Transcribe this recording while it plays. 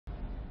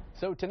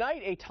So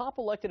tonight, a top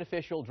elected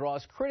official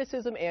draws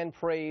criticism and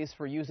praise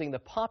for using the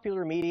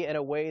popular media in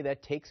a way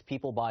that takes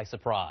people by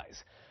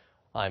surprise.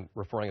 I'm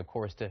referring, of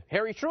course, to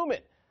Harry Truman,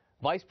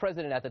 vice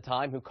president at the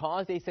time, who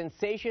caused a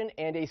sensation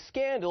and a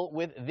scandal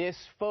with this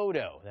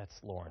photo. That's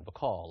Lauren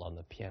Bacall on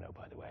the piano,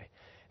 by the way.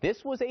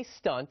 This was a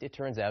stunt, it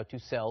turns out, to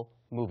sell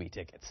movie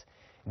tickets.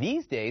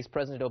 These days,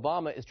 President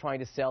Obama is trying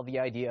to sell the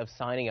idea of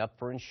signing up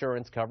for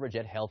insurance coverage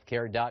at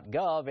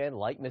healthcare.gov, and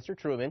like Mr.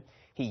 Truman,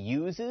 he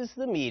uses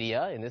the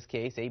media, in this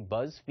case a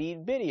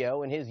BuzzFeed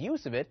video, and his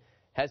use of it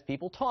has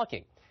people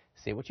talking.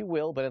 Say what you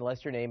will, but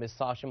unless your name is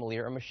Sasha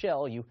Malia or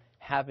Michelle, you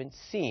haven't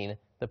seen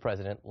the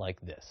president like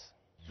this.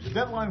 The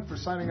deadline for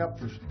signing up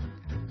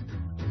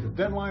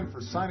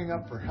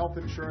for health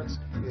insurance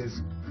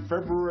is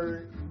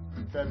February.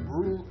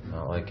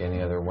 Not like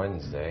any other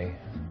Wednesday.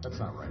 That's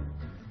not right.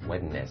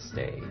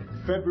 Wednesday.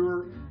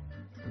 February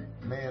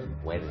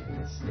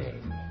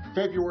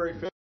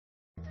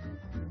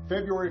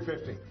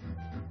 15th.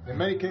 In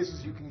many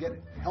cases, you can get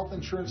health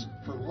insurance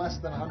for less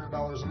than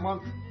 $100 a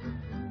month.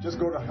 Just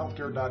go to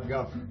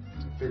healthcare.gov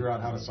to figure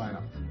out how to sign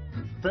up.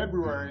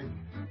 February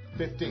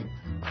 15th.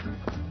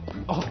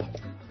 Oh.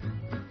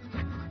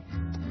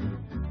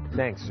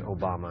 Thanks,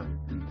 Obama.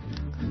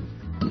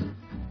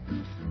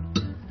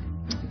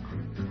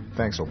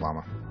 Thanks,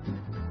 Obama.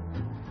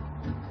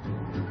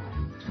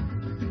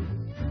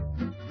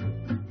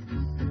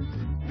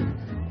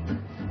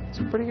 It's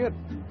pretty good.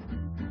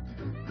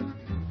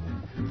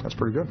 That's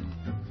pretty good.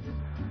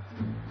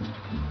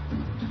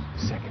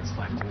 Seconds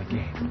left in the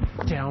game.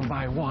 Down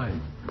by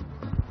 1.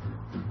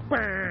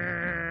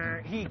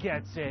 He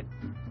gets it.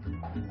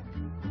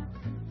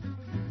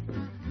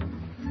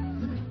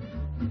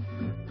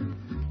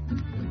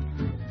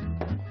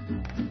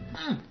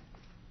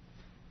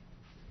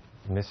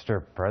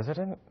 Mr.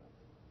 President?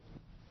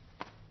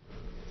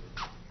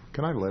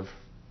 Can I live?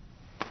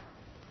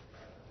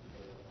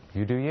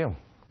 You do you.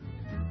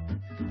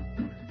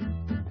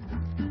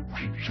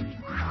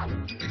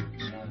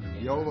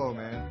 YOLO,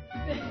 man.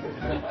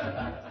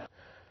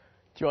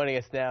 Joining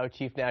us now,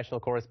 Chief National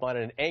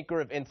Correspondent and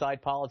anchor of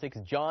Inside Politics,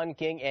 John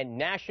King, and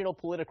national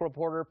political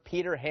reporter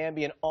Peter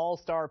Hamby, an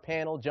all-star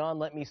panel. John,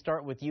 let me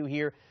start with you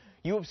here.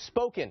 You have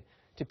spoken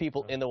to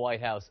people in the White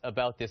House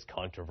about this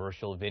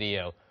controversial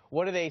video.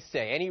 What do they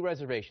say? Any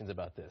reservations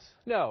about this?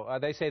 No,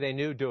 they say they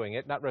knew doing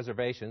it, not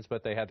reservations,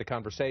 but they had the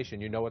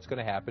conversation. You know what's going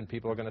to happen.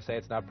 People are going to say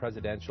it's not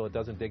presidential, it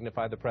doesn't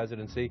dignify the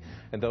presidency,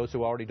 and those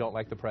who already don't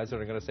like the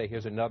president are going to say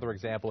here's another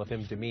example of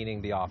him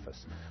demeaning the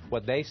office.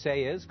 What they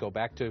say is, go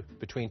back to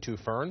Between Two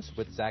Ferns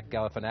with Zach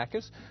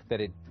Galifianakis, that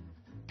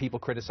people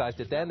criticized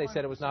it then, they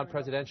said it was not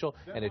presidential,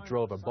 and it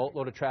drove a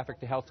boatload of traffic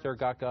to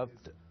healthcare.gov.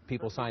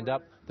 People signed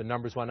up, the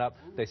numbers went up.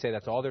 They say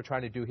that's all they're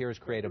trying to do here is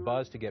create a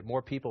buzz to get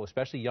more people,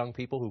 especially young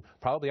people who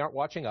probably aren't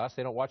watching us,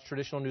 they don't watch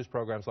traditional news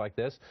programs like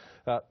this,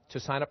 to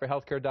sign up for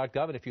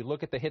healthcare.gov. And if you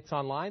look at the hits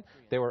online,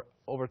 they were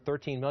over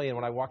 13 million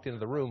when I walked into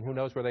the room. Who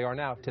knows where they are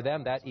now? To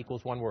them, that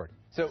equals one word: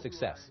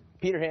 success.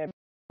 Peter Ham,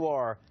 you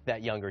are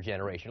that younger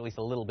generation, at least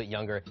a little bit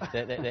younger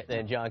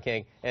than John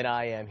King and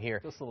I am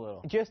here. Just a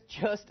little.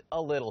 Just a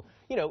little.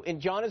 You know,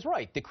 and John is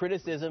right. The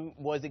criticism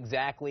was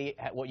exactly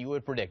what you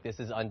would predict.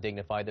 This is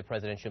undignified. The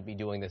president shouldn't be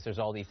doing this. There's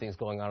all these things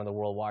going on in the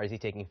world. Why is he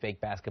taking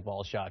fake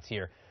basketball shots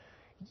here?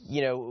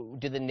 You know,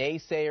 do the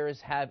naysayers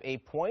have a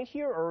point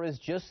here, or is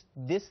just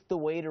this the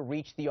way to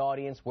reach the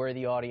audience where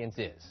the audience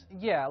is?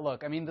 Yeah,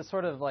 look, I mean, the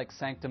sort of like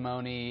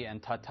sanctimony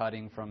and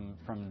tut-tutting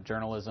from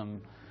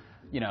journalism,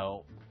 you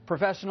know,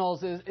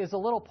 professionals is a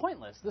little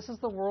pointless. This is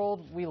the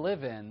world we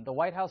live in. The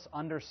White House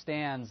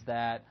understands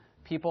that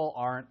people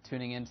aren't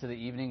tuning into the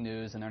evening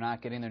news and they're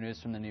not getting their news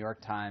from the New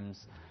York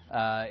Times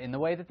in the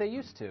way that they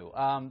used to.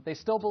 They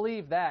still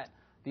believe that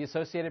the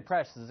Associated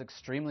Press is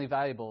extremely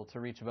valuable to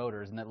reach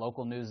voters and that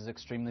local news is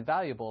extremely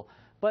valuable.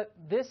 But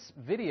this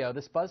video,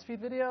 this BuzzFeed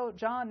video,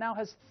 John, now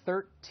has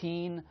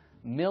 13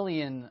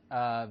 million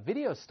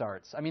video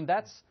starts. I mean,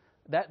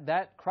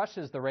 that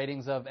crushes the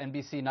ratings of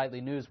NBC Nightly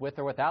News with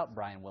or without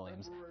Brian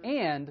Williams.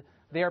 And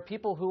they are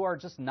people who are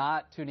just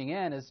not tuning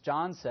in, as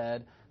John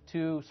said,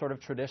 to sort of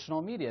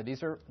traditional media.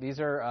 These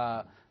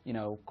are you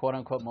know,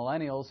 quote-unquote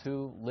millennials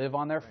who live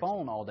on their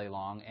phone all day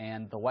long,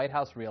 and the White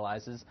House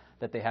realizes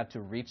that they have to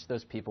reach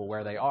those people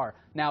where they are.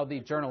 Now, the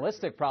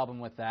journalistic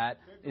problem with that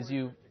is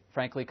you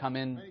frankly come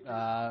in,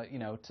 you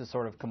know, to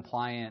sort of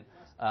compliant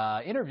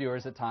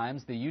interviewers at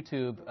times. The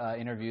YouTube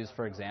interviews,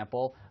 for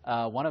example,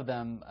 one of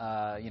them,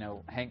 you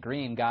know, Hank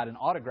Green, got an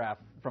autograph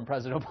from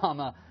President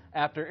Obama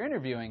after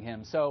interviewing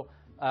him. So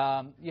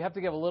you have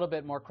to give a little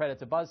bit more credit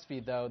to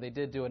BuzzFeed, though. They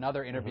did do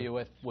another interview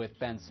with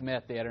Ben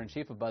Smith, the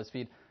editor-in-chief of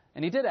BuzzFeed,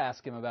 and he did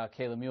ask him about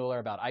Kayla Mueller,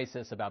 about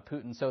ISIS, about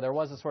Putin. So there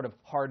was a sort of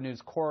hard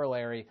news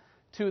corollary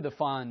to the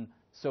fun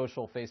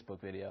social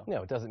Facebook video.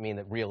 No, it doesn't mean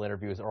that real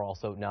interviews are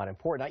also not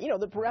important. Now, you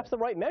know, perhaps the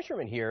right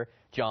measurement here,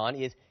 John,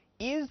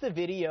 is the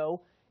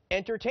video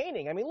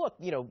entertaining? I mean, look,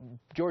 you know,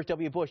 George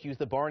W. Bush used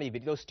the Barney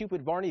video, those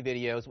stupid Barney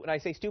videos. When I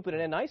say stupid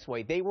in a nice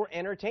way, they were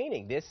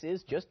entertaining. This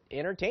is just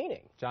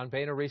entertaining. John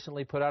Boehner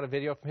recently put out a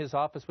video from his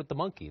office with the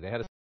monkey. They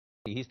had a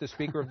He's the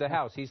Speaker of the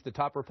House. He's the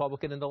top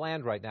Republican in the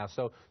land right now.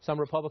 So some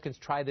Republicans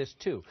try this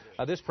too.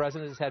 This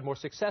president has had more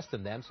success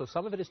than them, so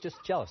some of it is just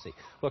jealousy.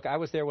 Look, I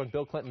was there when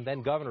Bill Clinton,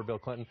 then Governor Bill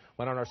Clinton,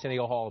 went on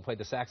Arsenio Hall and played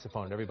the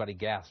saxophone, and everybody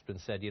gasped and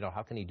said, you know,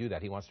 how can he do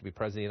that? He wants to be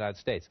President of the United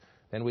States.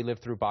 Then we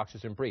lived through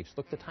boxers and briefs.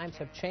 Look, the times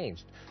have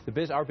changed.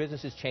 Our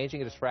business is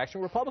changing at its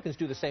fraction. Republicans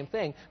do the same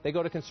thing. They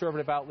go to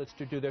conservative outlets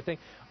to do their thing.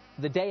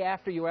 The day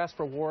after you ask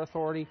for war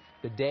authority,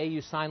 the day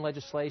you sign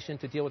legislation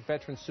to deal with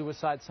veteran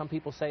suicide, some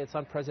people say it's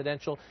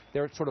unpresidential.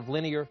 They're sort of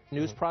linear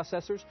news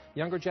processors.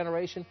 Younger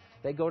generation,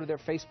 they go to their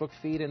Facebook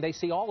feed and they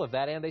see all of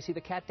that, and they see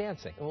the cat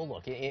dancing. Well,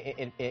 look,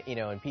 you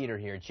know, and Peter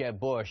here, Jeb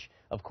Bush,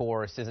 of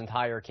course, his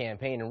entire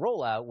campaign and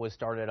rollout was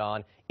started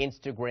on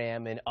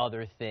Instagram and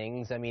other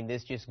things. I mean,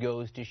 this just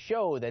goes to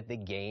show that the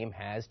game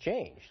has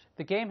changed.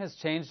 The game has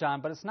changed,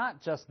 John, but it's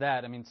not just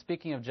that. I mean,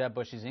 speaking of Jeb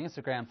Bush using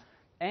Instagram,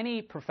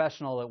 any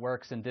professional that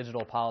works in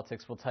digital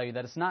politics will tell you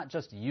that it's not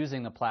just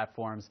using the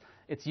platforms,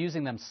 it's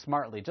using them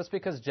smartly. Just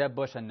because Jeb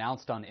Bush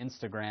announced on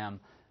Instagram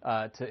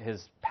to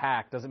his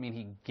PAC doesn't mean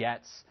he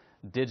gets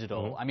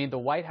digital. I mean, the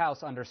White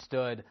House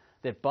understood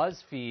that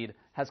BuzzFeed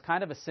has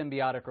kind of a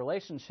symbiotic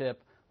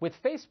relationship with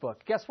Facebook.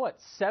 Guess what?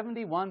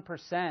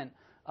 71%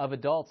 of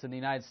adults in the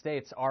United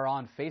States are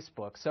on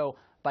Facebook. So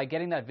by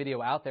getting that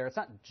video out there, it's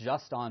not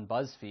just on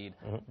BuzzFeed.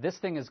 This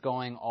thing is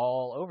going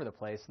all over the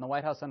place, and the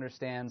White House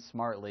understands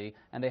smartly,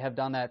 and they have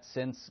done that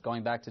since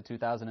going back to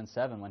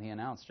 2007 when he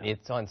announced it.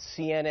 It's on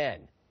CNN,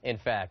 in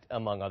fact,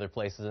 among other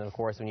places. And, of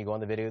course, when you go on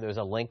the video, there's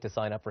a link to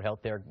sign up for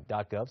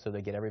healthcare.gov so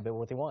they get every bit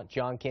what they want.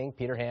 John King,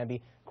 Peter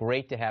Hamby,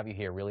 great to have you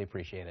here. Really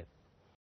appreciate it.